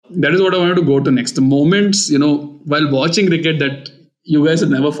that is what I wanted to go to next. The moments, while watching cricket that you guys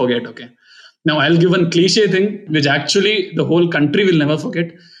will never forget. Okay. Now I'll give one cliche thing, which actually the whole country will never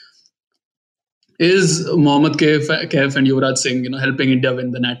forget, is Mohammad Kaif and Yuvraj Singh, helping India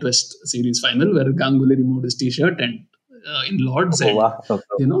win the NatWest series final, where Ganguly removed his T-shirt and in Lords Oh,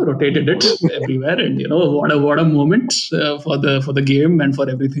 and wow. rotated it everywhere, and what a moment for the game and for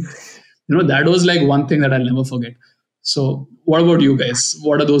everything. That was like one thing that I'll never forget. So, what about you guys?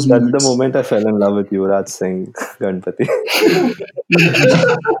 What are those That's the moments? moment I fell in love with Yuvraj Singh, Ganpati.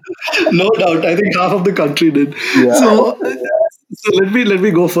 No doubt. I think half of the country did. Yeah. So let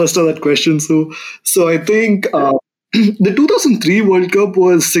me go first on that question. So I think the 2003 World Cup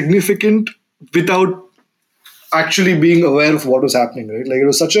was significant without actually being aware of what was happening. Right, like it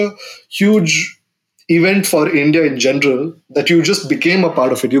was such a huge event for India in general that you just became a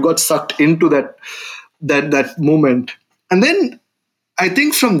part of it. You got sucked into that moment, and then I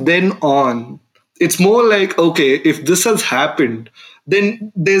think from then on, it's more like, okay, if this has happened,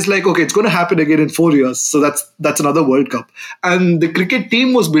 then there's like, okay, it's going to happen again in 4 years. So that's another World Cup, and the cricket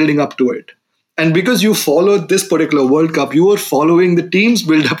team was building up to it. And because you followed this particular World Cup, you were following the team's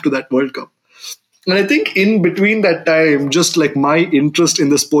build up to that World Cup. And I think in between that time, just like my interest in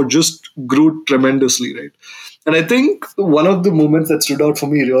the sport just grew tremendously, right? And I think one of the moments that stood out for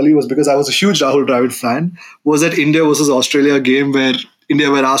me really was because I was a huge Rahul Dravid fan, was that India versus Australia game where India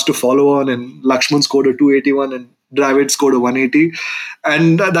were asked to follow on and Lakshman scored a 281 and Dravid scored a 180.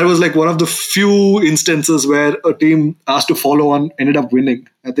 And that was like one of the few instances where a team asked to follow on ended up winning.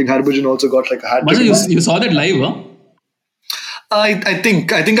 I think Harbhajan also got like a hat trick. Masha, you saw that live, huh? I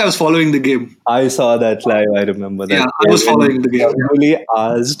think I was following the game. I saw that live. I remember that. Yeah, I was following the game. Ganguly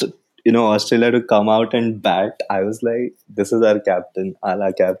asked, Australia to come out and bat. I was like, this is our captain,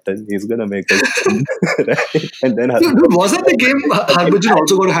 our captain. He's going to make us win. Right? And then, Dude, was that the game Harbhajan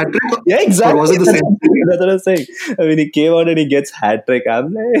also got a hat trick? yeah, exactly. Or was it the same? That's what I was saying. I mean, he came out and he gets hat trick.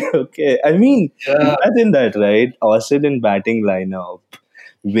 I'm like, okay. I mean, Yeah. imagine that, right? Australian batting lineup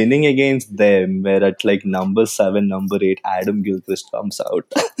winning against them, where at like number 7, number 8, Adam Gilchrist comes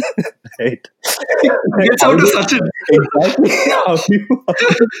out. Right? Gets out of such a. Exactly. How you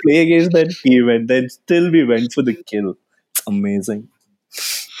play against that team and then still we went for the kill. It's amazing.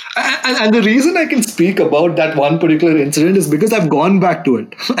 And the reason I can speak about that one particular incident is because I've gone back to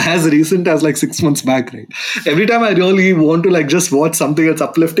it as recent as like 6 months back, right? Every time I really want to like just watch something that's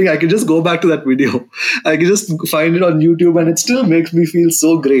uplifting, I can just go back to that video. I can just find it on YouTube and it still makes me feel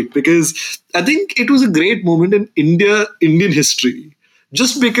so great because I think it was a great moment in Indian history.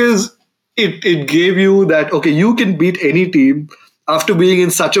 Just because it gave you that, okay, you can beat any team after being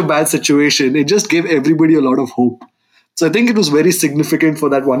in such a bad situation. It just gave everybody a lot of hope. So I think it was very significant for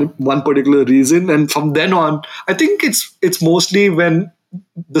that one particular reason. And from then on, I think it's mostly when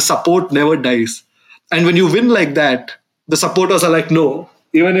the support never dies. And when you win like that, the supporters are like, no,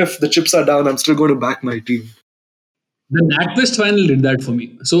 even if the chips are down, I'm still going to back my team. The NatWest final did that for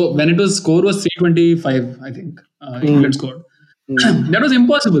me. So when score was 325, I think England scored. That was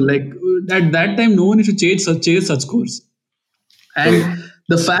impossible. Like at that time, no one used to chase such scores. And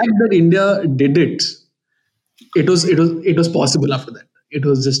the fact that India did it, it was possible after that. It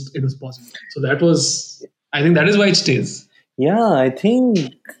was possible. So that was, I think that is why it stays. Yeah, I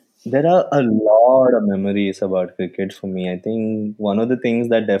think there are a lot of memories about cricket for me. I think one of the things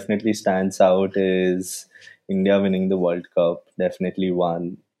that definitely stands out is India winning the World Cup. Definitely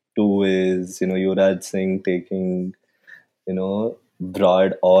one. Two is, Yuvraj Singh taking,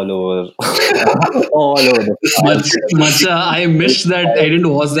 broad all over, all over the Much, I missed that. I didn't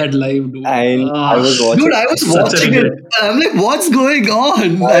watch that live, dude. And I was watching. Dude, I was Such a watching it. regret. I'm like, what's going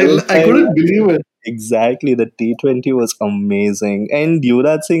on? I was I couldn't believe it. Exactly, the T20 was amazing. And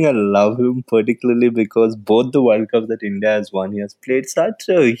Yuvraj Singh, I love him particularly because both the World Cups that India has won, he has played such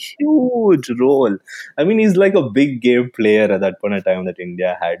a huge role. I mean, he's like a big game player at that point of time that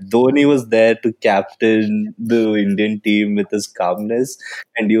India had. Dhoni was there to captain the Indian team with his calmness,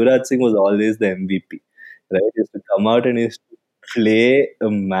 and Yuvraj Singh was always the MVP. Right? He used to come out and he used to play a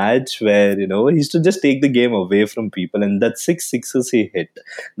match where, he used to just take the game away from people, and that 6 sixes he hit.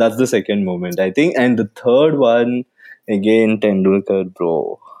 That's the second moment, I think. And the third one, again, Tendulkar,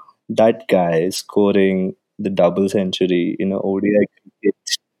 bro. That guy scoring the double century in a ODI cricket.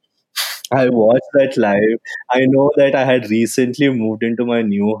 I watched that live. I know that I had recently moved into my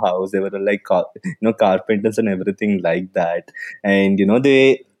new house. There were like, carpenters and everything like that. And,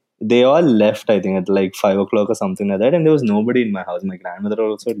 they all left, I think, at like 5 o'clock or something like that. And there was nobody in my house. My grandmother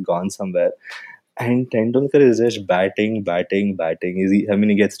also had gone somewhere. And Tendulkar is just batting, batting, batting. I mean,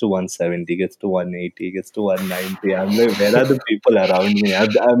 he gets to 170, gets to 180, gets to 190. I'm like, where are the people around me? I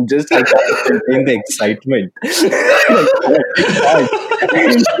can't contain the excitement. I can't.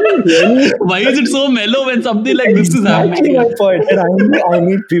 Why is it so mellow when something like this is Exactly happening? my point. And I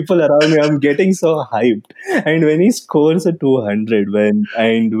need people around me. I'm getting so hyped. And when he scores a 200, when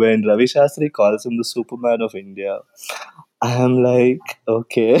Ravi Shastri calls him the Superman of India, I'm like,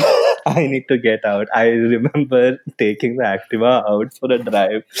 okay, I need to get out. I remember taking the Activa out for a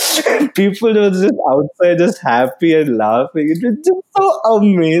drive. People were just outside, just happy and laughing. It was just so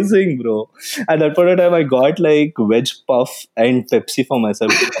amazing, bro. At that point of time, I got like veg puff and Pepsi for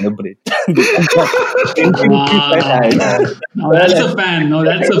myself to celebrate. Because that's the 20 rupees I Wow. had. No, that's a fan. No,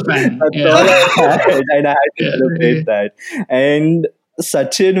 that's a fan. That's Yeah. all I had, and I had to Yeah. celebrate that. And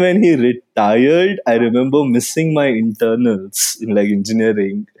Sachin, when he retired, I remember missing my internals in like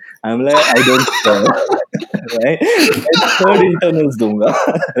engineering. I'm like, I don't care. Right? मैं third internals दूंगा,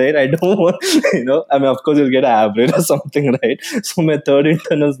 right? I don't want, I mean, of course, you'll get an average or something, right? So मैं third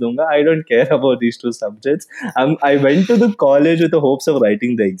internals दूंगा. I don't care about these two subjects. I went to the college with the hopes of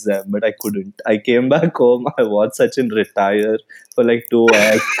writing the exam, but I couldn't. I came back home. I watched Sachin retire for like 2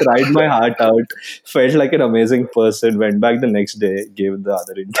 hours, cried my heart out, felt like an amazing person. Went back the next day, gave the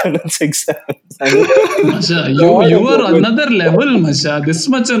other internals exams. I mean, Masha, God you of are moment. another level, Masha. This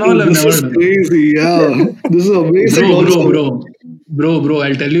much and all I've This never is done. crazy. Yeah, this is amazing. Bro.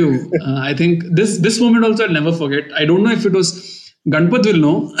 I'll tell you. I think this moment also I'll never forget. I don't know if it was Ganpat will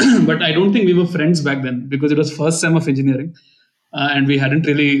know, but I don't think we were friends back then because it was first sem of engineering, and we hadn't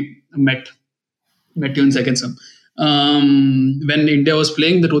really met you in second sem. When India was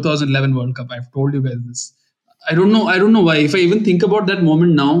playing the 2011 World Cup, I've told you guys this. I don't know why. If I even think about that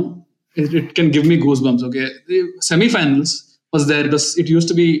moment now, it can give me goosebumps. Okay, the semi-finals was there. It used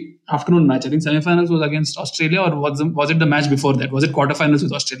to be afternoon match. I think semi-finals was against Australia, or was it the match before that? Was it quarterfinals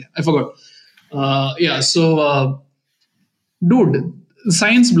with Australia? I forgot. Yeah. So, dude,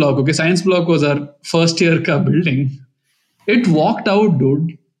 science block. Okay, science block was our first year ka building. It walked out,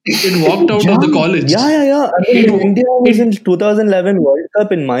 dude. It walked out Yeah, of the college. yeah. I mean, It, India was it in 2011 World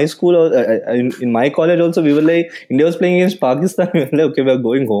Cup in my school, or in my college also. We were like, India was playing against Pakistan. We were like, okay, we're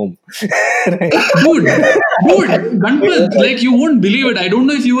going home. Right? dude, Ganpat, like you won't believe it. I don't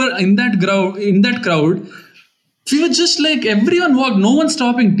know if you were in that crowd. We were just like everyone walked, no one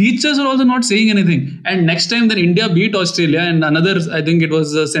stopping. Teachers were also not saying anything. And next time, then India beat Australia, and another, I think it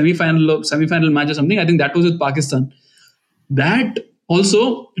was a semi-final match or something. I think that was with Pakistan. That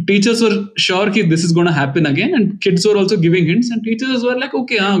also teachers were sure that this is going to happen again, and kids were also giving hints, and teachers were like,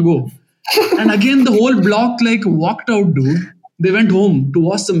 okay, go. And again, the whole block like walked out, dude. They went home to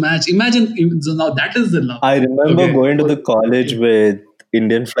watch the match. Imagine, so now that is the love. I remember Okay. going to the college with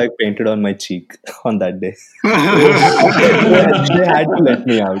Indian flag painted on my cheek on that day. They had to let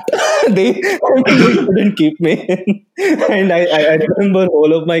me out. they couldn't keep me in. And I remember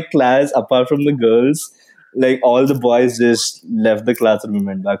all of my class, apart from the girls, like all the boys just left the classroom and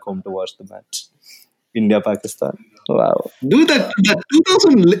went back home to watch the match. India Pakistan. Wow. Dude, that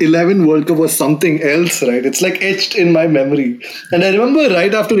 2011 World Cup was something else, right? It's like etched in my memory. And I remember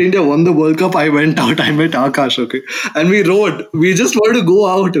right after India won the World Cup, I went out, I met Akash, okay? And we rode. We just wanted to go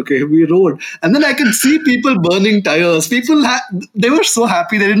out, okay? We rode. And then I could see people burning tires. They were so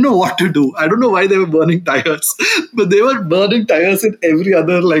happy, they didn't know what to do. I don't know why they were burning tires, but they were burning tires in every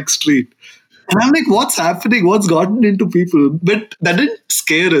other like street. And I'm like, what's happening? What's gotten into people? But that didn't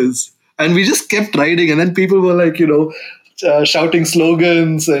scare us. And we just kept riding. And then people were like, shouting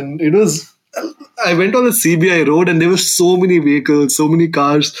slogans. And it was, I went on the CBI road and there were so many vehicles, so many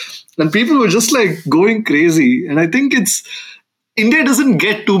cars. And people were just like going crazy. And I think India doesn't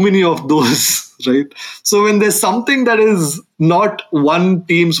get too many of those, right? So when there's something that is not one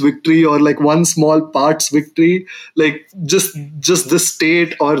team's victory or like one small part's victory, like just this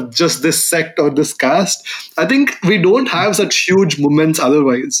state or just this sect or this caste, I think we don't have such huge moments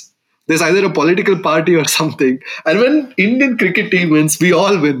otherwise. There's either a political party or something. And when Indian cricket team wins, we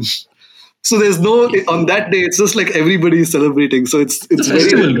all win. So there's no, on that day, it's just like everybody is celebrating. So it's a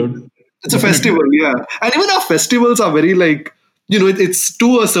festival, dude. It's a festival, yeah. And even our festivals are very like, it's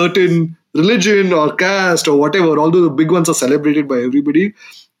to a certain religion or caste or whatever, although the big ones are celebrated by everybody.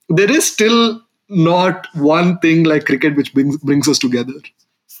 There is still not one thing like cricket which brings us together.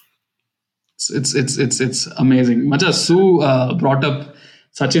 It's amazing. Macha, Sue brought up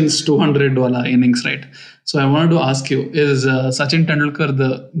Sachin's 200 wala innings, right? So I wanted to ask you, is Sachin Tendulkar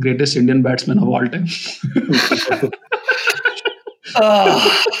the greatest Indian batsman of all time?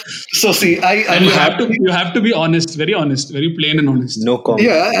 So see, And you have to be honest, very honest, very plain and honest. No comment.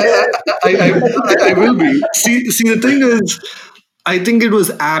 yeah, I will be. See, the thing is, I think it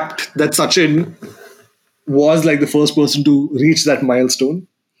was apt that Sachin was like the first person to reach that milestone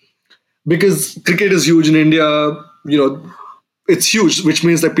because cricket is huge in India. You know, it's huge, which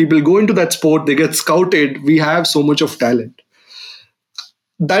means that people go into that sport, they get scouted. We have so much of talent.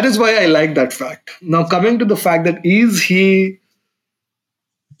 That is why I like that fact. Now, coming to the fact that is he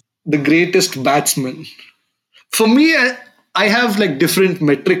the greatest batsman? For me, I have like different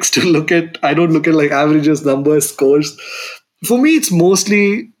metrics to look at. I don't look at like averages, numbers, scores. For me, it's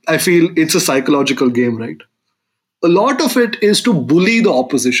mostly, I feel it's a psychological game, right? A lot of it is to bully the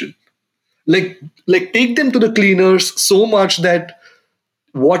opposition. Like take them to the cleaners so much that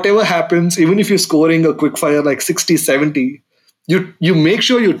whatever happens, even if you're scoring a quick fire like 60, 70, you make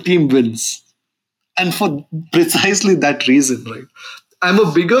sure your team wins. And for precisely that reason, right? I'm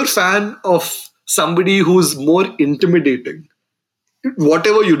a bigger fan of somebody who's more intimidating.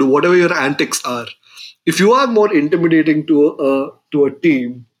 Whatever you do, whatever your antics are, if you are more intimidating to a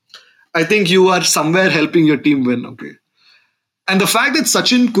team, I think you are somewhere helping your team win. Okay, and the fact that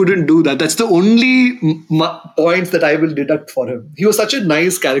Sachin couldn't do that, that's the only point that I will deduct for him. He was such a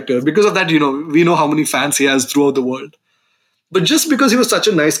nice character. Because of that, we know how many fans he has throughout the world. But just because he was such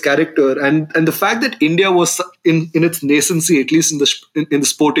a nice character, and the fact that India was in its nascency, at least in the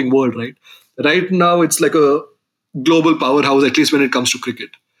sporting world, right? Right now, it's like a global powerhouse, at least when it comes to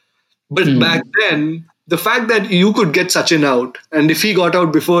cricket. But back then, the fact that you could get Sachin out, and if he got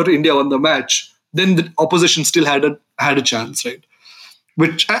out before India won the match, then the opposition still had a chance, right?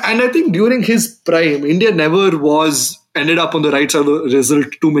 And I think during his prime, India never ended up on the right side of the result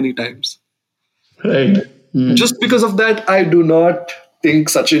too many times. Right. Just because of that, I do not think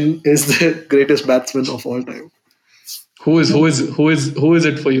Sachin is the greatest batsman of all time. Who is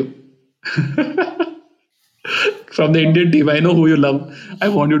it for you? From the Indian team, I know who you love. I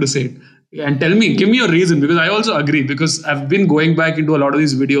want you to say it. And give me your reason, because I also agree, because I've been going back into a lot of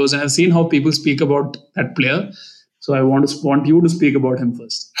these videos and I've seen how people speak about that player. So I want you to speak about him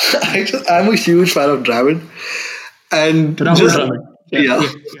first. I'm a huge fan of Dravid. And Rahul Dravid. Yeah.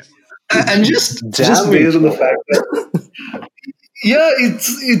 And just based on the fact that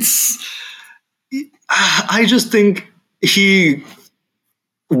I just think he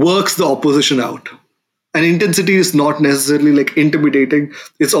works the opposition out. And intensity is not necessarily like intimidating.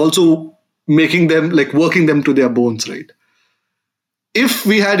 It's also making them like working them to their bones, right? If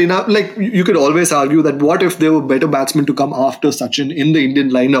we had enough, like you could always argue that what if there were better batsmen to come after Sachin in the Indian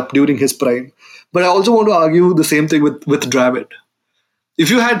lineup during his prime? But I also want to argue the same thing with Dravid. If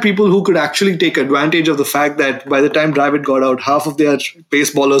you had people who could actually take advantage of the fact that by the time Dravid got out, half of their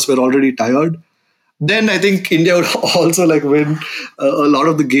pace bowlers were already tired, then I think India would also like win a lot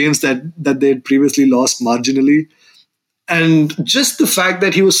of the games that they had previously lost marginally. And just the fact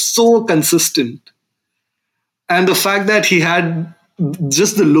that he was so consistent, and the fact that he had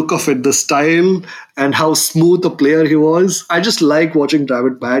just the look of it, the style, and how smooth a player he was, I just like watching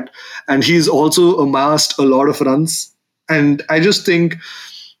Dravid bat. And he's also amassed a lot of runs. And I just think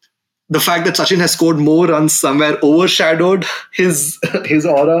the fact that Sachin has scored more runs somewhere overshadowed his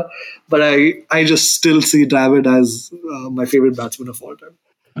aura. But I just still see Dravid as my favorite batsman of all time.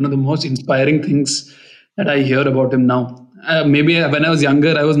 One of the most inspiring things that I hear about him now. Maybe when I was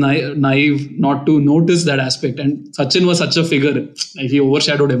younger, I was naive not to notice that aspect. And Sachin was such a figure. Like, he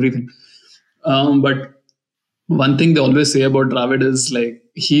overshadowed everything. But one thing they always say about Dravid is like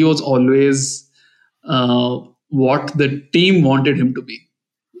he was always what the team wanted him to be.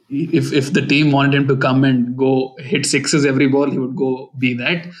 If the team wanted him to come and go hit sixes every ball, he would go be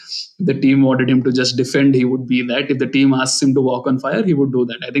that. If the team wanted him to just defend, he would be that. If the team asks him to walk on fire, he would do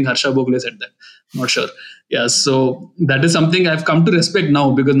that. I think Harsha Bhogle said that. Not sure. Yeah, so that is something I've come to respect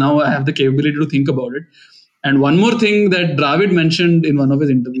now, because now I have the capability to think about it. And one more thing that Dravid mentioned in one of his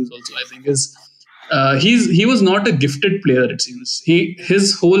interviews also, I think, is he was not a gifted player, it seems.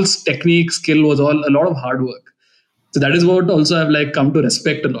 His whole technique, skill was all a lot of hard work. So that is what also I've like come to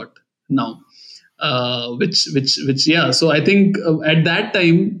respect a lot now. Which yeah. So I think at that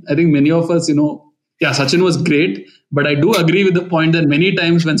time, I think many of us, Sachin was great, but I do agree with the point that many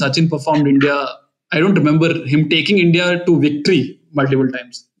times when Sachin performed India, I don't remember him taking India to victory multiple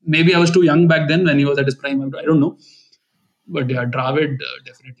times. Maybe I was too young back then when he was at his prime. I don't know. But yeah, Dravid,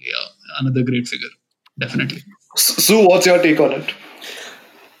 definitely another great figure. Definitely. Sue, what's your take on it?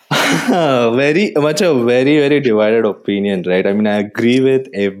 Very much a very divided opinion, right? I mean, I agree with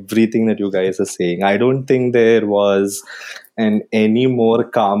everything that you guys are saying. I don't think there was an any more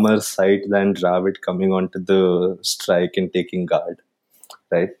calmer sight than Dravid coming onto the strike and taking guard,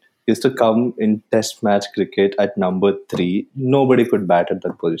 right? He used to come in test match cricket at number three. Nobody could bat at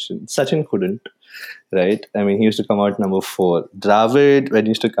that position. Sachin couldn't, right? I mean, he used to come out number four. Dravid, when he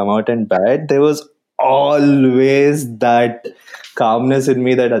used to come out and bat, there was always that calmness in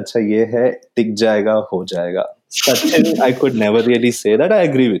me that acha ye hai, tik jayega, ho jayega. Sachin, I could never really say that. I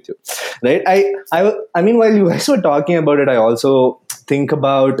agree with you, right? I mean, while you guys were talking about it, I also think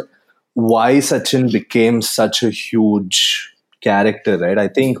about why Sachin became such a huge character, right? I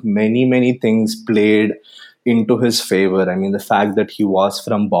think many things played into his favor. I mean, the fact that he was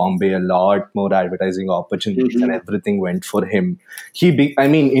from Bombay, a lot more advertising opportunities and everything went for him. I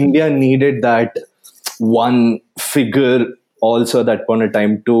mean, India needed that one figure also at that point of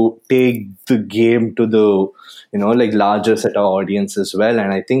time to take the game to the like larger set of audience as well.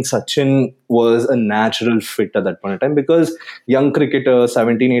 And I think Sachin was a natural fit at that point of time because young cricketer,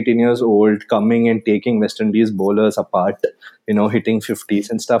 17, 18 years old, coming and taking West Indies bowlers apart, hitting 50s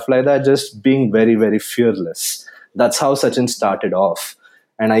and stuff like that, just being very fearless. That's how Sachin started off.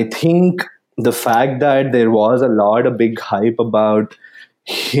 And I think the fact that there was a big hype about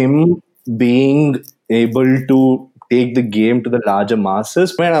him being able to take the game to the larger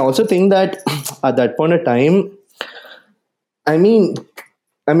masses. And I also think that at that point of time, I mean,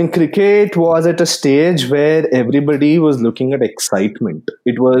 cricket was at a stage where everybody was looking at excitement.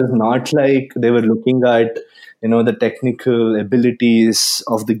 It was not like they were looking at, the technical abilities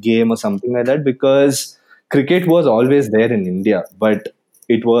of the game or something like that, because cricket was always there in India. But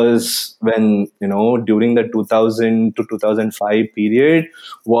it was when, during the 2000 to 2005 period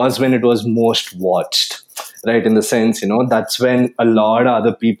was when it was most watched. Right, in the sense, that's when a lot of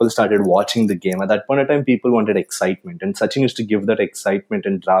other people started watching the game. At that point of time, people wanted excitement, and Sachin used to give that excitement,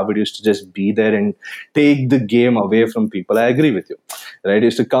 and Dravid used to just be there and take the game away from people. I agree with you, right? He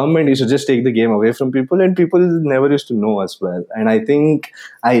used to come and he used to just take the game away from people, and people never used to know as well. And I think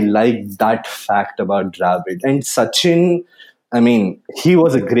I like that fact about Dravid. And Sachin, I mean, he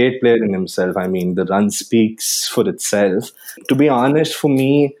was a great player in himself. I mean, the run speaks for itself. To be honest, for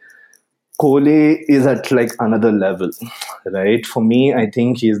me, Kohli is at like another level, right? For me, I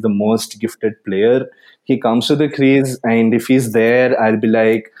think he's the most gifted player. He comes to the crease, and if he's there, I'll be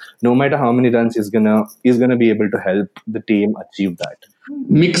like, no matter how many runs, he's gonna be able to help the team achieve that.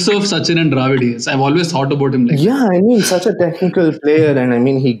 Mix of Sachin and Dravid is. I've always thought about him like that. Yeah, I mean, such a technical player, and I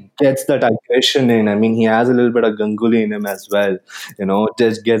mean, he gets that aggression in. I mean, he has a little bit of Ganguly in him as well.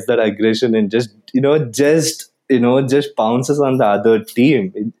 Just gets that aggression and just pounces on the other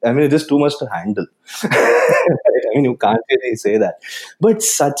team. I mean, it's just too much to handle. I mean, you can't really say that. But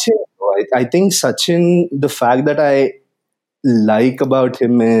Sachin, I think Sachin, the fact that I like about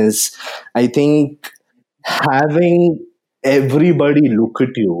him is, I think having everybody look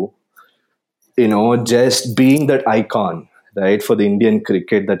at you, just being that icon, right, for the Indian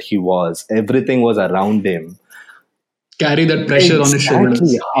cricket that he was, everything was around him. Carry that pressure on his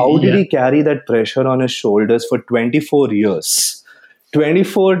shoulders. How did he carry that pressure on his shoulders for 24 years?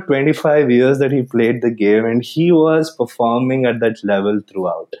 24, 25 years that he played the game, and he was performing at that level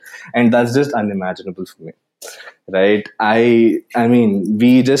throughout. And that's just unimaginable for me. Right? I mean,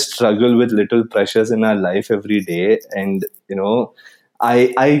 we just struggle with little pressures in our life every day. And,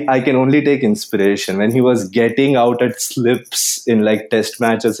 I can only take inspiration. When he was getting out at slips in like test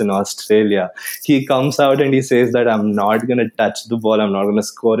matches in Australia, he comes out and he says that I'm not going to touch the ball, I'm not going to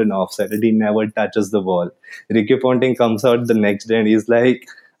score an offside, and he never touches the ball. Ricky Ponting comes out the next day and he's like,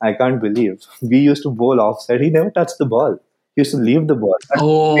 I can't believe we used to bowl offside, he never touched the ball. He used to leave the ball.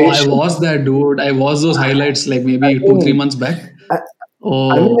 Oh, I was that dude. I was those highlights like maybe 2-3 months back. I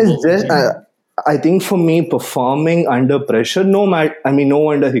mean, it's just, I think for me, performing under pressure, no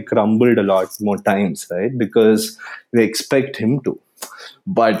wonder he crumbled a lot more times, right? Because we expect him to.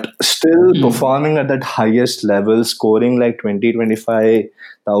 But still performing at that highest level, scoring like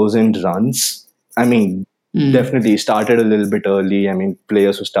 20,000-25,000 runs. I mean, definitely started a little bit early. I mean,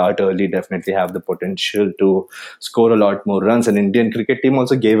 players who start early definitely have the potential to score a lot more runs. And Indian cricket team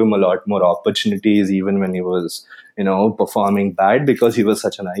also gave him a lot more opportunities, even when he was, performing bad, because he was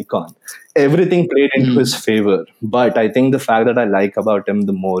such an icon. Everything played into his favor. But I think the fact that I like about him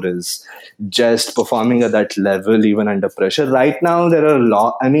the more is just performing at that level, even under pressure. Right now,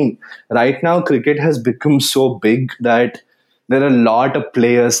 right now cricket has become so big that there are a lot of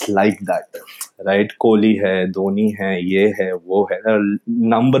players like that, right? Kohli hai, Dhoni hai, ye hai, wo hai. There are a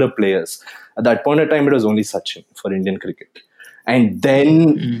number of players. At that point of time, it was only Sachin for Indian cricket. And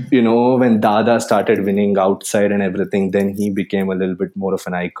then, Mm. when Dada started winning outside and everything, then he became a little bit more of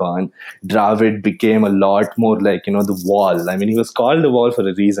an icon. Dravid became a lot more like, the wall. I mean, he was called the wall for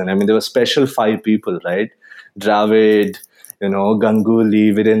a reason. I mean, there were special five people, right? Dravid,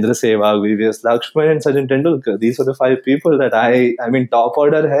 Ganguly, Virendra Sehwag, VVS Lakshman, and Sachin Tendulkar. These were the five people that I mean, top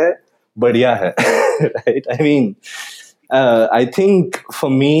order hai, badhiya hai, right? I mean, I think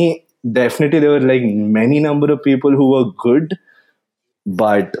for me, definitely there were like many number of people who were good,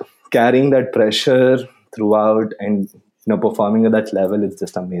 but carrying that pressure throughout and performing at that level is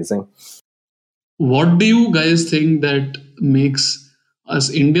just amazing. What do you guys think that makes us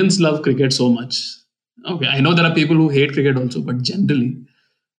Indians love cricket so much? Okay, I know there are people who hate cricket also, but generally,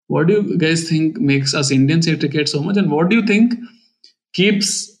 what do you guys think makes us Indians hate cricket so much? And what do you think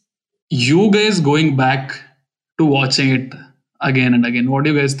keeps you guys going back to watching it again and again? What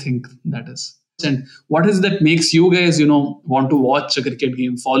do you guys think that is? And what is that makes you guys, want to watch a cricket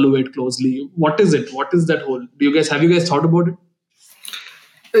game, follow it closely? What is it? What is that whole? Have you guys thought about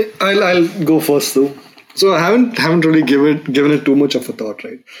it? I'll go first though. So I haven't really given it too much of a thought,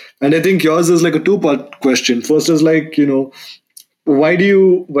 right? And I think yours is like a two-part question. First is like, what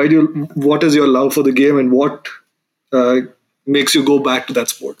is your love for the game, and what makes you go back to that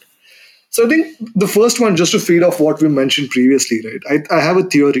sport? So I think the first one, just to feed off what we mentioned previously, right? I have a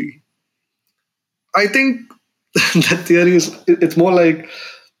theory. I think that theory it's more like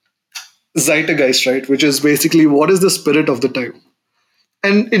zeitgeist, right? Which is basically what is the spirit of the time.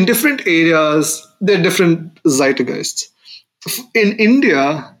 And in different areas, there are different zeitgeists. In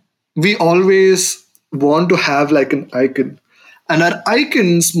India, we always want to have like an icon. And our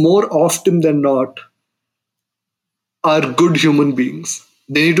icons, more often than not, are good human beings.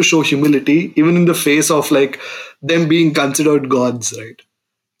 They need to show humility, even in the face of like them being considered gods, right?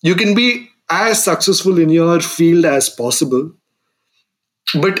 You can be as successful in your field as possible,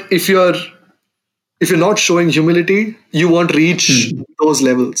 but if you're not showing humility, you won't reach those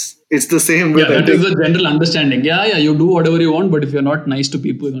levels. It's the same with Yeah, that is the general understanding. Yeah, you do whatever you want, but if you're not nice to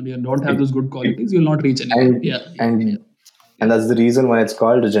people and you don't have those good qualities, you'll not reach anywhere. And Yeah. and that's the reason why it's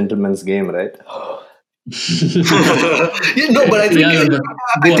called a gentleman's game, right? Yeah, no, but I think Yeah, but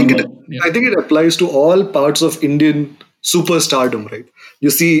I go think on, it go on. Yeah. I think it applies to all parts of Indian superstardom, right?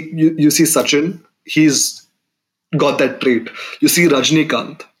 You see Sachin, he's got that trait. You see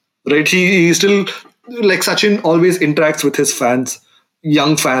Rajnikant, right? He still, like Sachin, always interacts with his fans,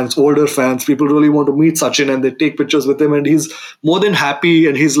 young fans, older fans. People really want to meet Sachin and they take pictures with him, and he's more than happy.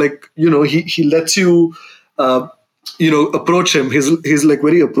 And he's like, he lets you, approach him. He's like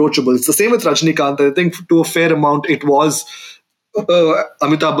very approachable. It's the same with Rajnikant. I think to a fair amount, it was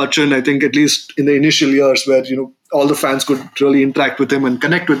Amitabh Bachchan. I think at least in the initial years, where all the fans could really interact with him and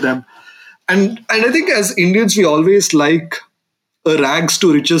connect with them. And I think as Indians, we always like a rags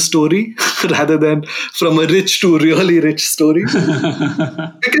to riches story rather than from a rich to really rich story.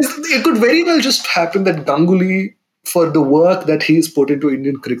 Because it could very well just happen that Ganguly, for the work that he's put into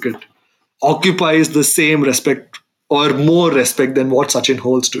Indian cricket, occupies the same respect or more respect than what Sachin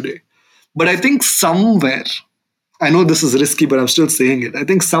holds today. But I think somewhere, I know this is risky, but I'm still saying it. I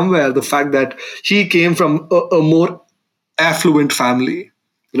think somewhere the fact that he came from a more affluent family,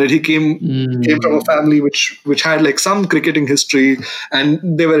 right? He came from a family which had like some cricketing history,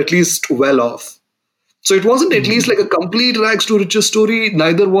 and they were at least well off. So it wasn't at least like a complete rags to riches story.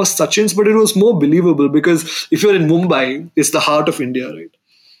 Neither was Sachin's, but it was more believable because if you're in Mumbai, it's the heart of India, right?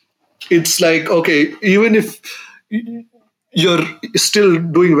 It's like, okay, even if you're still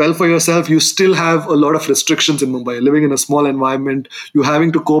doing well for yourself, you still have a lot of restrictions in Mumbai. Living in a small environment, you're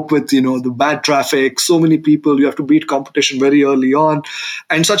having to cope with the bad traffic, so many people. You have to beat competition very early on,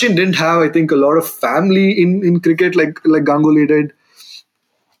 and Sachin didn't have, I think, a lot of family in cricket like Ganguly did.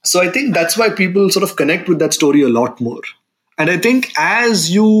 So I think that's why people sort of connect with that story a lot more. And I think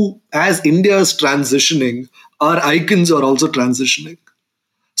as India is transitioning, our icons are also transitioning.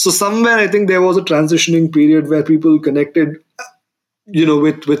 So somewhere I think there was a transitioning period where people connected,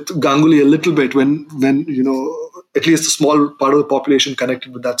 with Ganguly a little bit when at least a small part of the population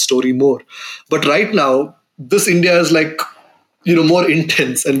connected with that story more. But right now, this India is like, more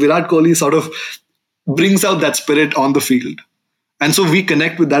intense, and Virat Kohli sort of brings out that spirit on the field. And so we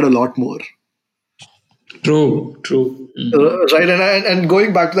connect with that a lot more. True. Right, and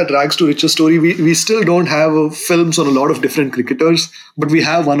going back to that rags to riches story, we still don't have films on a lot of different cricketers, but we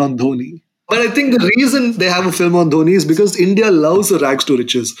have one on Dhoni. But I think the reason they have a film on Dhoni is because India loves the rags to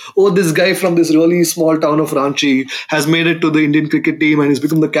riches. Oh, this guy from this really small town of Ranchi has made it to the Indian cricket team and has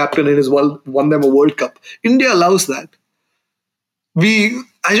become the captain and has won them a World Cup. India loves that. we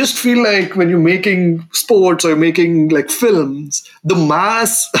I just feel like when you're making sports or you're making like films, the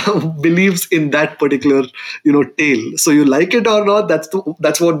mass believes in that particular tale. So you like it or not,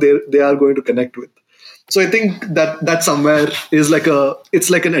 that's what they are going to connect with. So I think that somewhere is like it's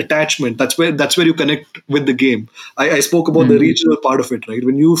like an attachment. That's where you connect with the game. I spoke about the regional part of it, right?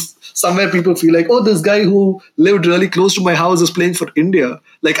 When somewhere people feel like, oh, this guy who lived really close to my house is playing for India.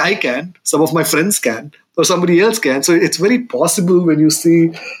 Like I can, some of my friends can, or somebody else can. So it's very possible when you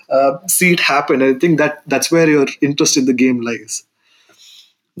see it happen. I think that's where your interest in the game lies.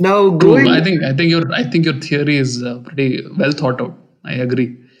 Now True. going I think your theory is pretty well thought out. I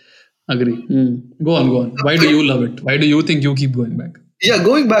agree. Agree. Go on, go on. Why do you love it? Why do you think you keep going back? Yeah,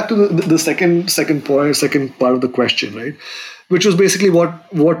 going back to the second point, second part of the question, right, which was basically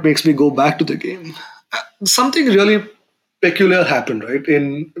what makes me go back to the game. Something really peculiar happened, right,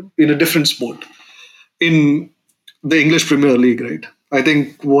 in a different sport, in the English Premier League, right. I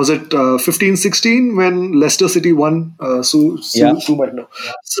think was it 15-16 when Leicester City won. Yeah. Sue might know.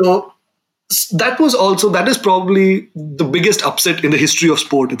 So that is probably the biggest upset in the history of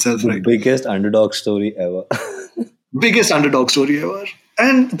sport itself, The right? biggest underdog story ever. Biggest underdog story ever.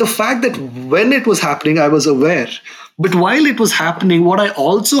 And the fact that when it was happening, I was aware. But while it was happening, what I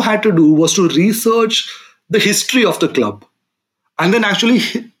also had to do was to research the history of the club and then actually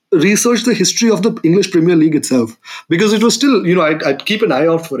research the history of the English Premier League itself. Because it was still, I'd keep an eye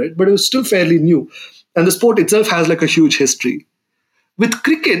out for it, but it was still fairly new. And the sport itself has like a huge history. With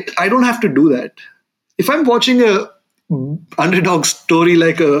cricket, I don't have to do that. If I'm watching a underdog story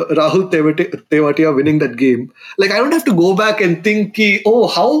like Rahul Tewatia winning that game, like I don't have to go back and think, oh,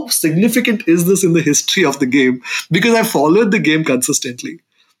 how significant is this in the history of the game? Because I followed the game consistently.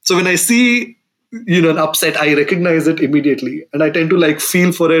 So when I see an upset, I recognize it immediately, and I tend to like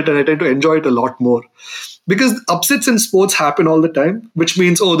feel for it, and I tend to enjoy it a lot more. Because upsets in sports happen all the time, which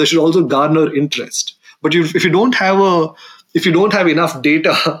means they should also garner interest. But if you don't have enough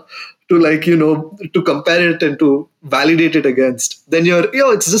data to to compare it and to validate it against, then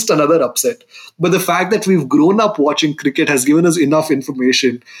it's just another upset. But the fact that we've grown up watching cricket has given us enough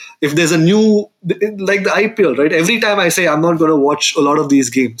information. If there's a new, like the IPL, right? Every time I say I'm not going to watch a lot of these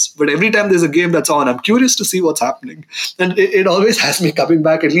games, but every time there's a game that's on, I'm curious to see what's happening. And it always has me coming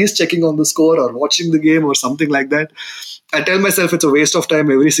back, at least checking on the score or watching the game or something like that. I tell myself it's a waste of time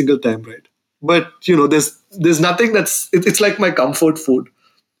every single time, right? But there's nothing it's like my comfort food.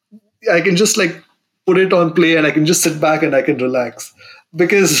 I can just like put it on play and I can just sit back and I can relax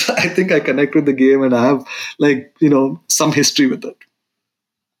because I think I connect with the game and I have some history with it.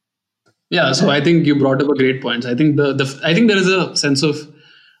 Yeah, so I think you brought up a great point. I think I think there is a sense of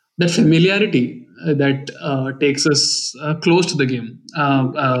that familiarity that takes us close to the game.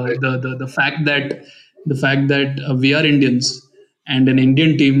 The fact that we are Indians and an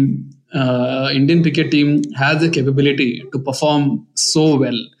Indian cricket team has the capability to perform so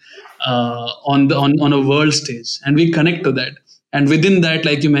well on a world stage, and we connect to that. And within that,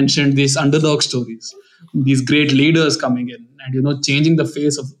 like you mentioned, these underdog stories, these great leaders coming in, and changing the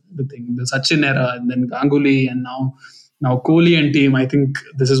face of the thing, the Sachin era, and then Ganguly, and now Kohli and team. I think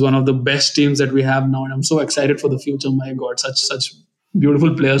this is one of the best teams that we have now, and I'm so excited for the future. My God, such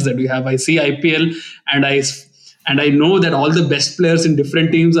beautiful players that we have. I see IPL, and I know that all the best players in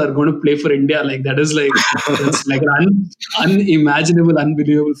different teams are going to play for India. Like that is like that's like an unimaginable,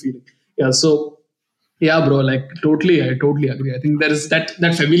 unbelievable feeling. Yeah. So yeah, bro. Like I totally agree. I think there is that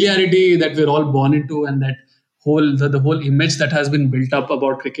familiarity that we're all born into, and that the whole image that has been built up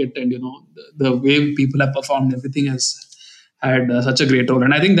about cricket, and the way people have performed, everything has had such a great role.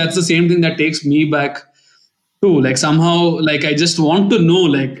 And I think that's the same thing that takes me back too. Like somehow, like I just want to know.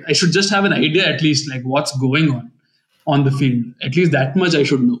 Like I should just have an idea at least, like what's going on the field. At least that much I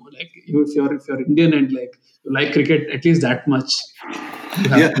should know. Like if you're Indian and like you like cricket, at least that much you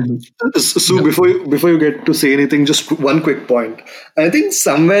Yeah. have to do. So Yeah. before you get to say anything, just one quick point. I think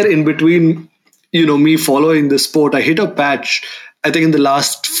somewhere in between, me following this sport, I hit a patch. I think in the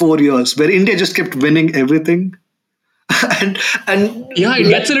last 4 years where India just kept winning everything, and Yeah, it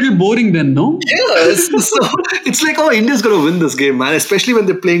gets a little boring then, no? yes, so it's like, oh, India's gonna win this game, man. Especially when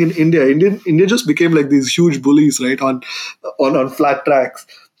they're playing in India. India just became like these huge bullies, right, on flat tracks.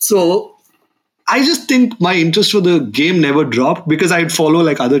 So I just think my interest for the game never dropped because I'd follow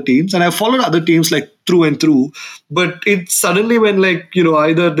like other teams, and I followed other teams like through and through. But it suddenly when like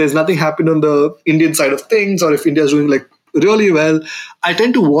either there's nothing happened on the Indian side of things, or if India's doing like really well, I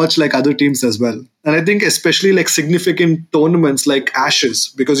tend to watch like other teams as well. And I think especially like significant tournaments like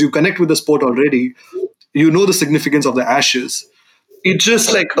Ashes, because you connect with the sport already, you know the significance of the Ashes. it's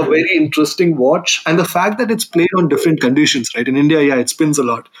just like a very interesting watch. And the fact that it's played on different conditions, right? In India, yeah, it spins a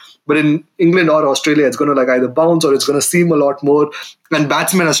lot. But in England or Australia, it's going to like either bounce or it's going to seam a lot more. And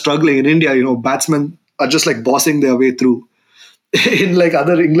batsmen are struggling. In India, batsmen are just like bossing their way through. In like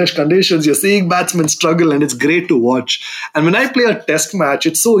other English conditions, you're seeing batsmen struggle and it's great to watch. And when I play a test match,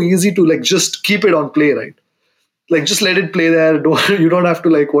 it's so easy to like just keep it on play, right? Like just let it play there. You don't have to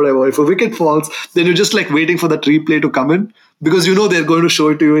like whatever. If a wicket falls, then you're just like waiting for that replay to come in because they're going to show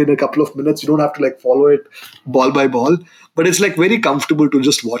it to you in a couple of minutes. You don't have to like follow it ball by ball. But it's like very comfortable to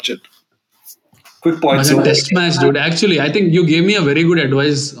just watch it. Quick point. But a test match, dude. Actually, I think you gave me a very good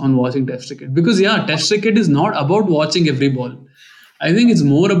advice on watching test cricket because yeah, test cricket is not about watching every ball. I think it's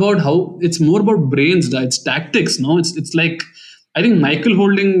more about brains, right? It's tactics, no? It's like I think Michael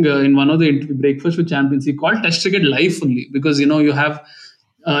Holding in one of the Breakfast with Champions, he called test cricket life only because you have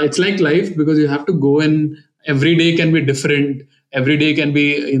it's like life because you have to go in. Every day can be different. Every day can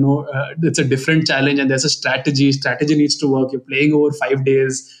be it's a different challenge and there's a strategy. Strategy needs to work. You're playing over 5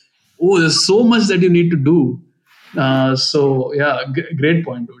 days. Oh, there's so much that you need to do. So yeah, great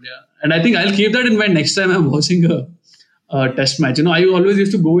point, dude. Yeah, and I think I'll keep that in mind next time I'm watching a test match. I always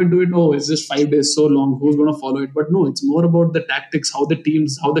used to go into it. Oh, it's just 5 days, so long. Who's going to follow it? But no, it's more about the tactics, how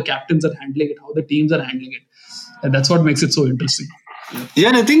the captains are handling it, how the teams are handling it, and that's what makes it so interesting. Yeah,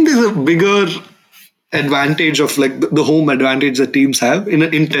 and I think there's a bigger advantage of like the home advantage that teams have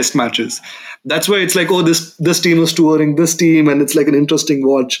in test matches. That's why it's like, oh, this team is touring this team, and it's like an interesting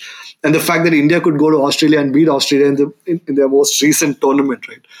watch. And the fact that India could go to Australia and beat Australia in their most recent tournament,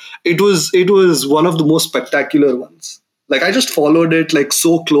 right? It was one of the most spectacular ones. Like I just followed it like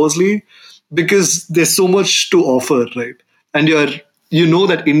so closely because there's so much to offer, right? And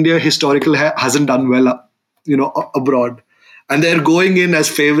that India historically hasn't done well, abroad, and they're going in as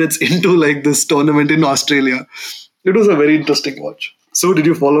favorites into like this tournament in Australia. It was a very interesting watch. So, did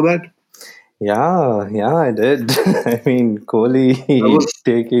you follow that? Yeah, I did. I mean, Kohli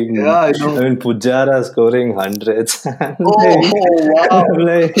taking, Yeah, I know. Pujara scoring hundreds. Wow. I'm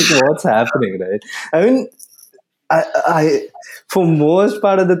like, what's happening, right? I mean, I for most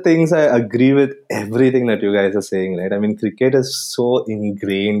part of the things, I agree with everything that you guys are saying, right? I mean, cricket is so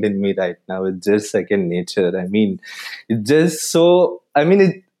ingrained in me right now. It's just second nature. I mean, it's just so. I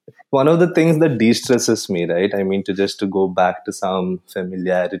mean, one of the things that de-stresses me, right? I mean, to go back to some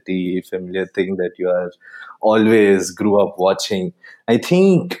familiar thing that you are always grew up watching. I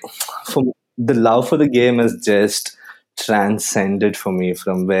think the love for the game has just transcended for me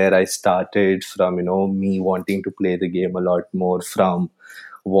from where I started, from me wanting to play the game a lot more, from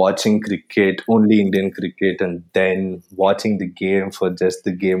watching cricket, only Indian cricket, and then watching the game for just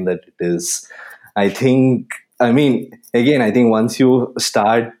the game that it is. I think, I mean, again, I think once you're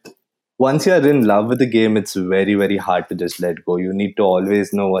in love with the game, it's very, very hard to just let go. You need to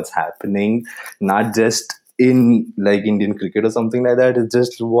always know what's happening, not just in like Indian cricket or something like that. It's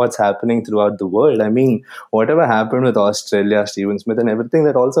just what's happening throughout the world. I mean, whatever happened with Australia, Steven Smith and everything,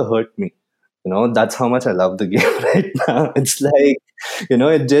 that also hurt me. That's how much I love the game right now. It's like,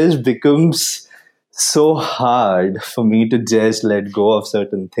 it just becomes so hard for me to just let go of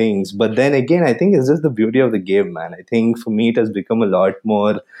certain things. But then again, I think it's just the beauty of the game, man. I think for me, it has become a lot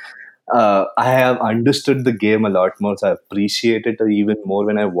more. I have understood the game a lot more, so I appreciate it even more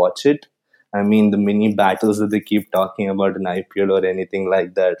when I watch it. I mean, the mini battles that they keep talking about in IPL or anything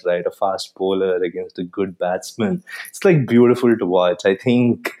like that, right? A fast bowler against a good batsman. It's like beautiful to watch. I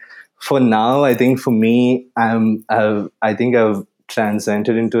think for now, I think for me, I've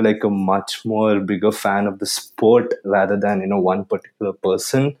transcended into like a much more bigger fan of the sport rather than, one particular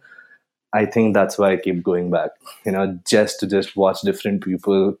person. I think that's why I keep going back, just to watch different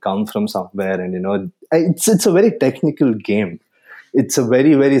people come from somewhere. And, it's a very technical game. It's a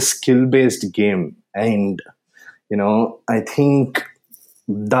very, very skill-based game. And, I think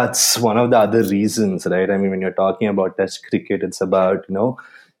that's one of the other reasons, right? I mean, when you're talking about test cricket, it's about,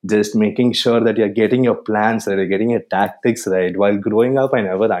 just making sure that you're getting your plans right, you're getting your tactics right. While growing up, I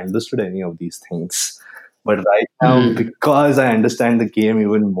never understood any of these things. But right now, because I understand the game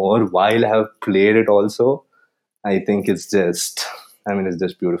even more, while I have played it also, I think it's just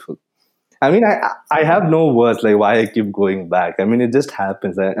beautiful. I mean, I have no words like why I keep going back. I mean, it just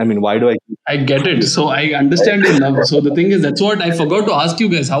happens. I mean, why do I keep... I get it. So I understand your love. So the thing is, that's what I forgot to ask you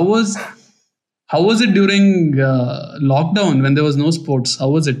guys. How was it during lockdown when there was no sports? How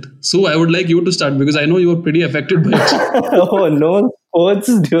was it? So I would like you to start because I know you were pretty affected by it. Oh, no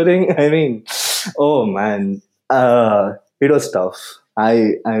sports during... I mean, oh man, it was tough.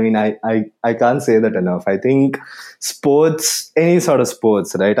 I can't say that enough. I think sports, any sort of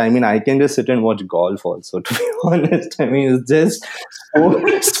sports, right? I mean, I can just sit and watch golf also, to be honest. I mean, it's just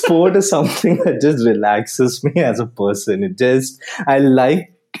sport is something that just relaxes me as a person. I like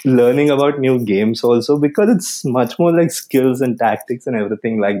learning about new games also because it's much more like skills and tactics and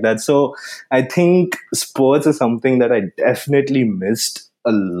everything like that. So I think sports is something that I definitely missed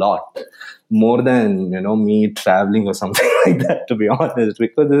a lot more than me traveling or something like that, to be honest,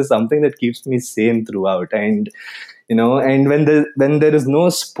 because this is something that keeps me sane throughout. And and when there is no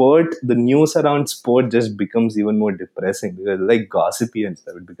sport, the news around sport just becomes even more depressing because like gossipy and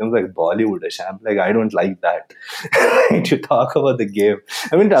stuff. It becomes like Bollywood-ish. I'm like, I don't like that. To talk about the game,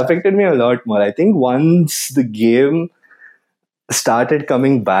 I mean, it affected me a lot more. I think once the game started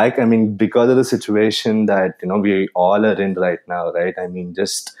coming back, I mean, because of the situation that we all are in right now, right? I mean,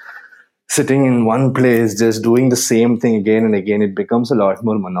 just sitting in one place, just doing the same thing again and again, it becomes a lot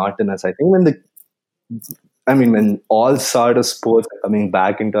more monotonous. I think when all sort of sports are coming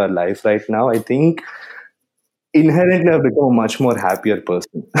back into our life right now, I think inherently I've become a much more happier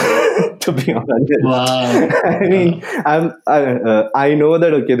person. To be honest, Wow. I mean, I know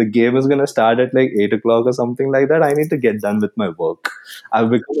that okay, the game is gonna start at like 8 o'clock or something like that. I need to get done with my work.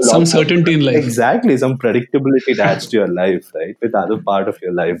 I've become a lot Some more certainty in life. exactly some predictability adds to your life, right? With other part of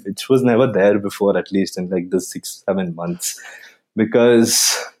your life, which was never there before, at least in like the 6 7 months,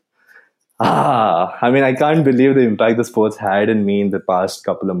 because I mean, I can't believe the impact the sports had in me in the past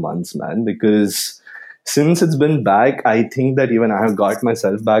couple of months, man. Because since it's been back, I think that even I have got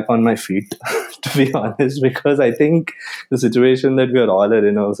myself back on my feet, to be honest. Because I think the situation that we are all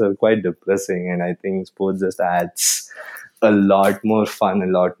in also quite depressing, and I think sports just adds a lot more fun, a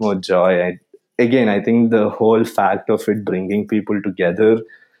lot more joy. And again, I think the whole fact of it bringing people together,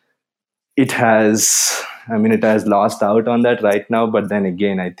 it has lost out on that right now. But then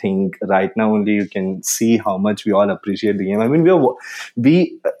again, I think right now only you can see how much we all appreciate the game. I mean,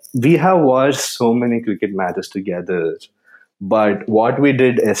 we have watched so many cricket matches together, but what we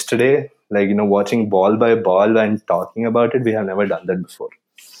did yesterday, like watching ball by ball and talking about it, we have never done that before.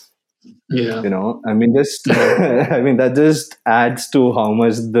 Yeah. I mean, just I mean, that just adds to how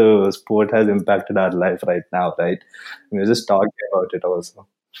much the sport has impacted our life right now, right? We're just talking about it also.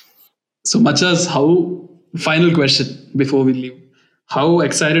 So much as how, final question before we leave. How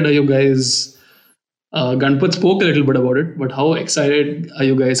excited are you guys? Ganpat spoke a little bit about it, but how excited are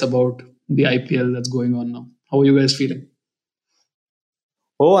you guys about the IPL that's going on now? How are you guys feeling?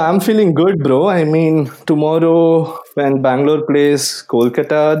 Oh, I'm feeling good, bro. I mean, tomorrow when Bangalore plays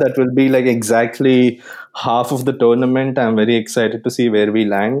Kolkata, that will be like exactly half of the tournament. I'm very excited to see where we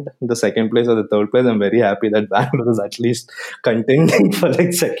land, the second place or the third place. I'm very happy that Bangalore is at least contending for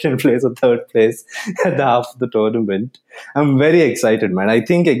like second place or third place at the half of the tournament. I'm very excited, man. I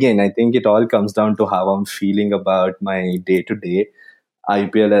think it all comes down to how I'm feeling about my day to day.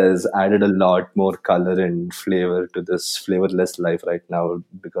 IPL has added a lot more color and flavor to this flavorless life right now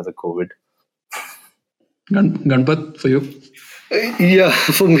because of COVID. Ganpat, for you? Yeah,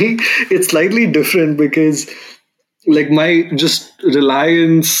 for me, it's slightly different because like my just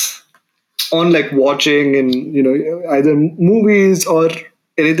reliance on like watching and either movies or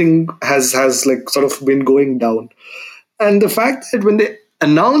anything has like sort of been going down. And the fact that when they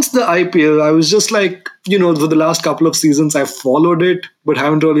announced the IPL, I was just like, for the last couple of seasons, I've followed it, but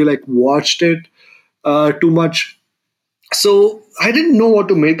haven't really like watched it too much. So I didn't know what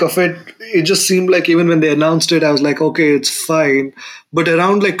to make of it. It just seemed like even when they announced it, I was like, okay, it's fine. But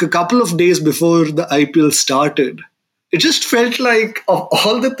around like a couple of days before the IPL started, it just felt like of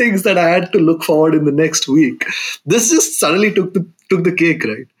all the things that I had to look forward in the next week, this just suddenly took the cake,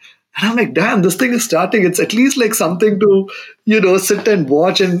 right? And I'm like, damn, this thing is starting. It's at least like something to, sit and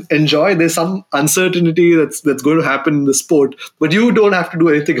watch and enjoy. There's some uncertainty that's going to happen in the sport, but you don't have to do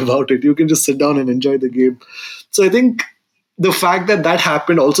anything about it. You can just sit down and enjoy the game. So I think the fact that that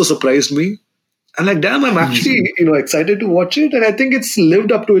happened also surprised me. And like, damn, I'm actually, excited to watch it. And I think it's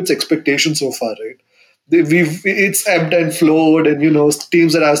lived up to its expectations so far, right? It's ebbed and flowed, and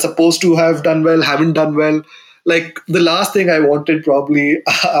teams that are supposed to have done well haven't done well. Like the last thing I wanted probably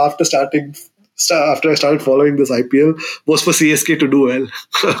after I started following this IPL was for CSK to do well.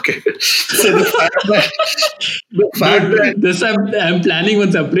 Okay, so the fact that Dude, this I'm planning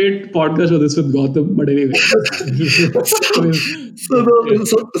one separate podcast for this with Gautam, but anyway.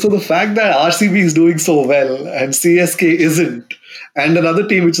 so the fact that RCB is doing so well and CSK isn't, and another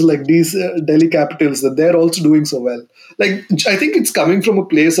team which is like these Delhi Capitals, that they're also doing so well. Like I think it's coming from a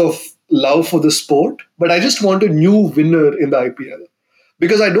place of love for the sport, but I just want a new winner in the IPL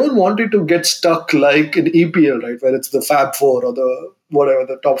because I don't want it to get stuck like in EPL, right, where it's the Fab Four or the whatever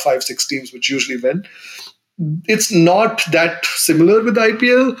the top 5, 6 teams which usually win. It's not that similar with the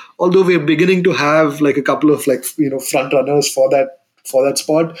IPL, although we're beginning to have like a couple of like front runners for that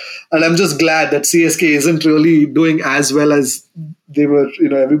spot. And I'm just glad that CSK isn't really doing as well as they were,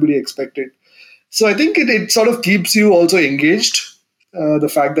 everybody expected. So I think it sort of keeps you also engaged.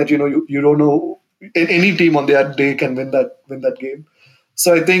 The fact that you don't know any team on their day can win that game.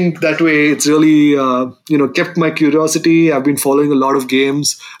 So I think that way it's really kept my curiosity. I've been following a lot of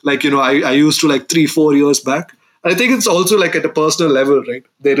games. Like I used to like 3-4 years back. I think it's also like at a personal level, right?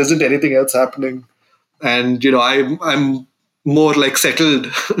 There isn't anything else happening, and I'm more like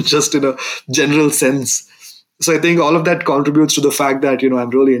settled, just in a general sense. So I think all of that contributes to the fact that I'm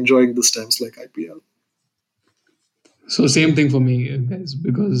really enjoying the stems like IPL. So same thing for me, guys,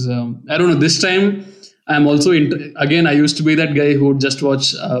 because I don't know. This time, I'm also again. I used to be that guy who would just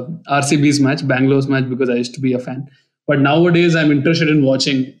watch RCB's match, Bangalore's match, because I used to be a fan. But nowadays, I'm interested in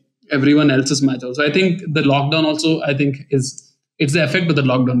watching everyone else's match also. I think the lockdown also, I think, it's the effect of the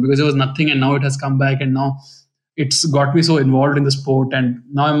lockdown, because there was nothing and now it has come back, and now it's got me so involved in the sport, and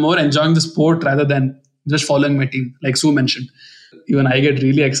now I'm more enjoying the sport rather than just following my team, like Sue mentioned. Even I get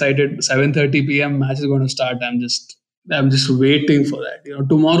really excited. 7:30 p.m. match is going to start. I'm just waiting for that.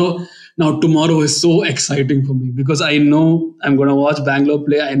 Tomorrow is so exciting for me, because I know I'm going to watch Bangalore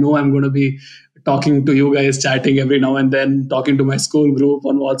play. I know I'm going to be talking to you guys, chatting every now and then, talking to my school group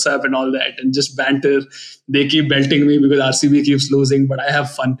on WhatsApp and all that, and just banter. They keep belting me because RCB keeps losing, but I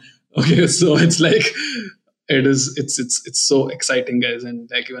have fun. Okay, so it's like it's so exciting, guys, and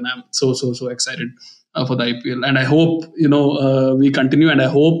like even I'm so excited for the IPL, and I hope we continue, and I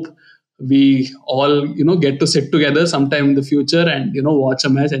hope we all get to sit together sometime in the future and watch a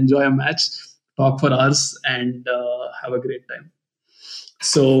match, enjoy a match, talk for hours, and have a great time.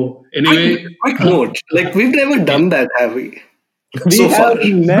 So anyway, Quick note, like we've never done that, have we? We So far. have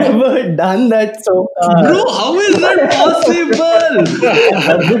never done that so far. bro, how is that possible?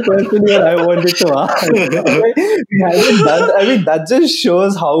 That's the question that I wanted to ask. We haven't done. I mean, that just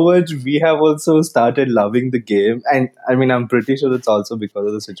shows how much we have also started loving the game. And I mean, I'm pretty sure it's also because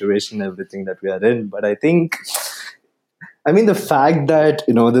of the situation, everything that we are in. But I think, I mean, the fact that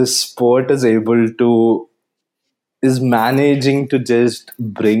this sport is managing to just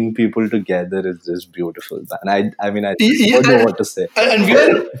bring people together is just beautiful, man. I mean, I don't know what to say. And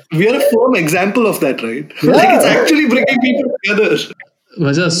we are a firm example of that, right? Yeah. Like it's actually bringing people together.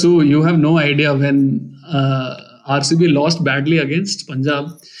 Vaja, Sue, you have no idea when RCB lost badly against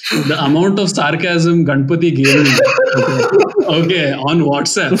Punjab, the amount of sarcasm Ganpati gave me. Okay, on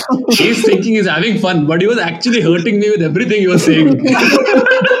WhatsApp. He's thinking he's having fun, but he was actually hurting me with everything he was saying.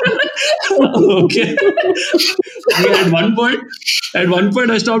 Okay. At one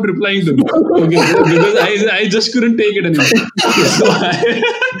point, I stopped replying to him. Okay, because I just couldn't take it anymore.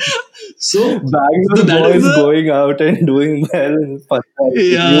 So Bangalore boys going out and doing well in Punjab.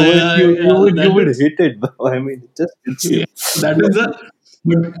 You would hit it, bro. I mean, it's that is the.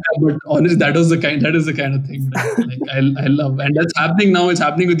 But honestly, that is the kind of thing that, like I love, and that's happening now. It's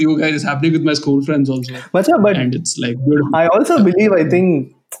happening with you guys. It's happening with my school friends also. But and it's like beautiful. I also believe, I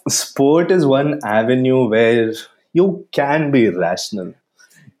think sport is one avenue where you can be rational.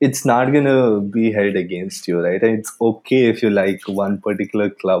 It's not gonna be held against you, right? And it's okay if you like one particular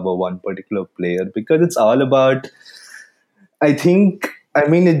club or one particular player, because it's all about, I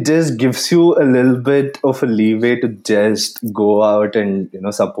mean, it just gives you a little bit of a leeway to just go out and,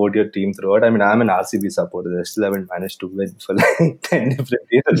 support your team throughout. I mean, I'm an RCB supporter. I still haven't managed to win for like 10 different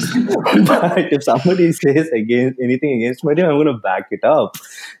years. But if somebody says anything against my team, I'm going to back it up.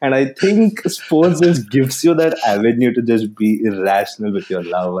 And I think sports just gives you that avenue to just be irrational with your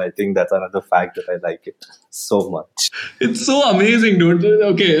love. I think that's another fact that I like it so much. It's so amazing, dude.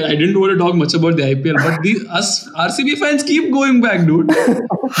 Okay, I didn't want to talk much about the IPL, but us RCB fans keep going back, dude.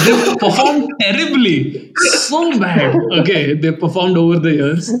 They performed terribly, so bad. Okay, they performed over the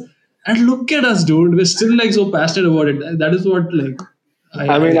years, and look at us, dude. We're still like so passionate about it. That is what like. I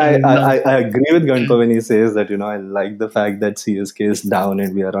agree with Ganpa when he says that, I like the fact that CSK is down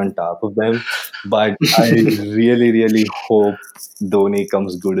and we are on top of them. But I really, really hope Dhoni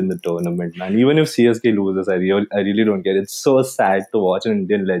comes good in the tournament, man. Even if CSK loses, I really don't care. It's so sad to watch an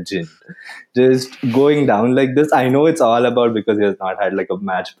Indian legend just going down like this. I know it's all about because he has not had like a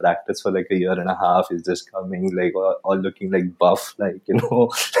match practice for like a year and a half. He's just coming like all looking like buff, like,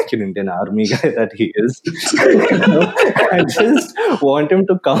 like an Indian army guy that he is. I just want him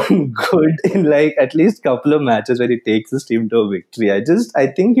to come good in like at least couple of matches where he takes his team to a victory. I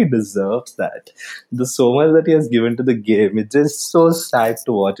think he deserves that. The so much that he has given to the game, it's just so sad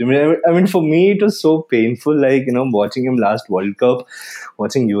to watch. I mean, for me, it was so painful, like, watching him last World Cup,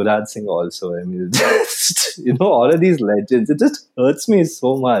 watching Yuvraj Singh also. I mean, just, all of these legends, it just hurts me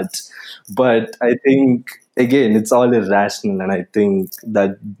so much. But I think, again, it's all irrational. And I think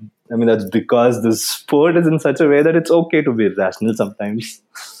that, that's because the sport is in such a way that it's okay to be irrational sometimes.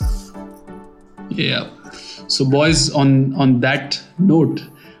 Yeah. So, boys, on that note,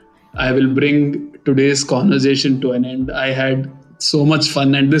 I will bring today's conversation to an end. I had so much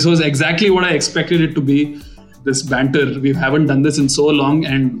fun, and this was exactly what I expected it to be. This banter. We haven't done this in so long,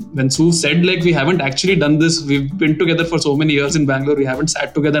 and when Sue said like we haven't actually done this, we've been together for so many years in Bangalore. We haven't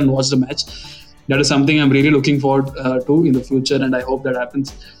sat together and watched a match. That is something I'm really looking forward to in the future, and I hope that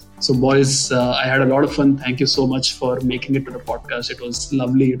happens. So, boys, I had a lot of fun. Thank you so much for making it to the podcast. It was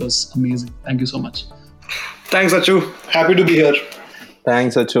lovely. It was amazing. Thank you so much. Thanks, Achu. Happy to be here.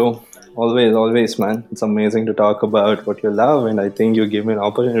 Thanks, Achu. Always, man. It's amazing to talk about what you love, and I think you give me an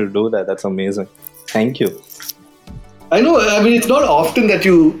opportunity to do that. That's amazing. Thank you. I know. I mean, it's not often that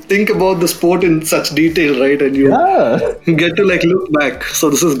you think about the sport in such detail, right? And you get to look back. So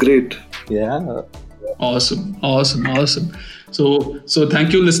this is great. Yeah. Awesome. So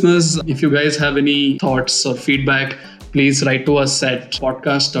thank you, listeners. If you guys have any thoughts or feedback, please write to us at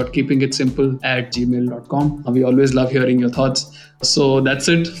podcast.keepingitsimple@gmail.com. We always love hearing your thoughts. So that's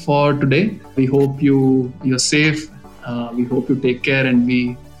it for today. We hope you're safe. We hope you take care, and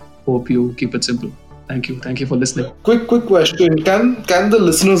we hope you keep it simple. Thank you for listening. Quick question: Can the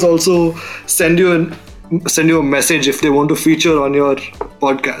listeners also send you a message if they want to feature on your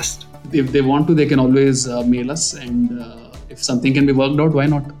podcast? If they want to, they can always mail us, and if something can be worked out, why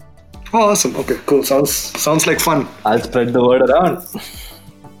not? Oh, awesome. Okay, cool. Sounds like fun. I'll spread the word around.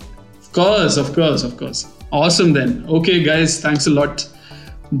 Of course. Awesome then. Okay, guys. Thanks a lot.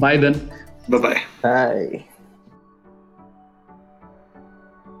 Bye then. Bye-bye. Bye.